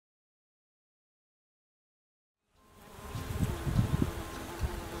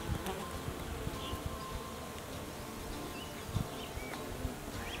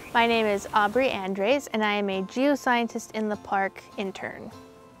My name is Aubry and I am a Geoscientist-in-the-Park intern.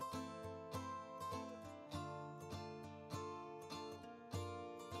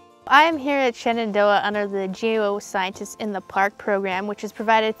 I am here at Shenandoah under the Geoscientists-in-the-Park program, which is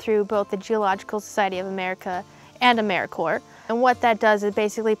provided through both the Geological Society of America and AmeriCorps. And what that does is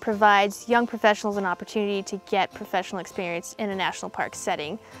basically provides young professionals an opportunity to get professional experience in a national park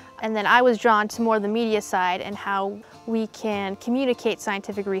setting. And then I was drawn to more the media side and how we can communicate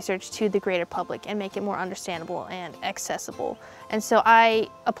scientific research to the greater public and make it more understandable and accessible. And so I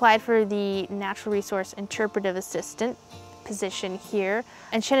applied for the Natural Resource Interpretive Assistant position here.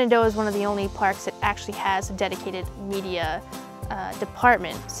 And Shenandoah is one of the only parks that actually has a dedicated media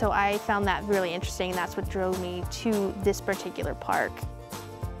department. So I found that really interesting, and that's what drove me to this particular park.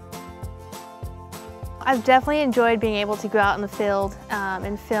 I've definitely enjoyed being able to go out in the field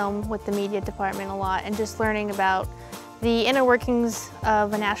and film with the media department a lot, and just learning about the inner workings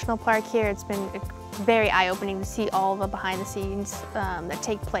of a national park here. It's been very eye-opening to see all the behind the scenes that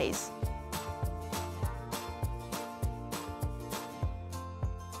take place.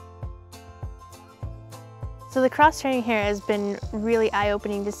 So the cross-training here has been really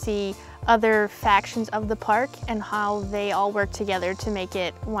eye-opening to see other factions of the park and how they all work together to make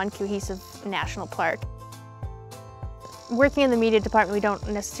it one cohesive national park. Working in the media department, we don't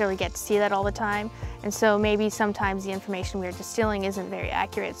necessarily get to see that all the time, and so maybe sometimes the information we're distilling isn't very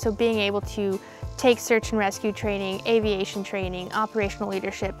accurate. So being able to take search and rescue training, aviation training, operational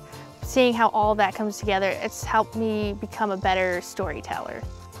leadership, seeing how all that comes together, it's helped me become a better storyteller.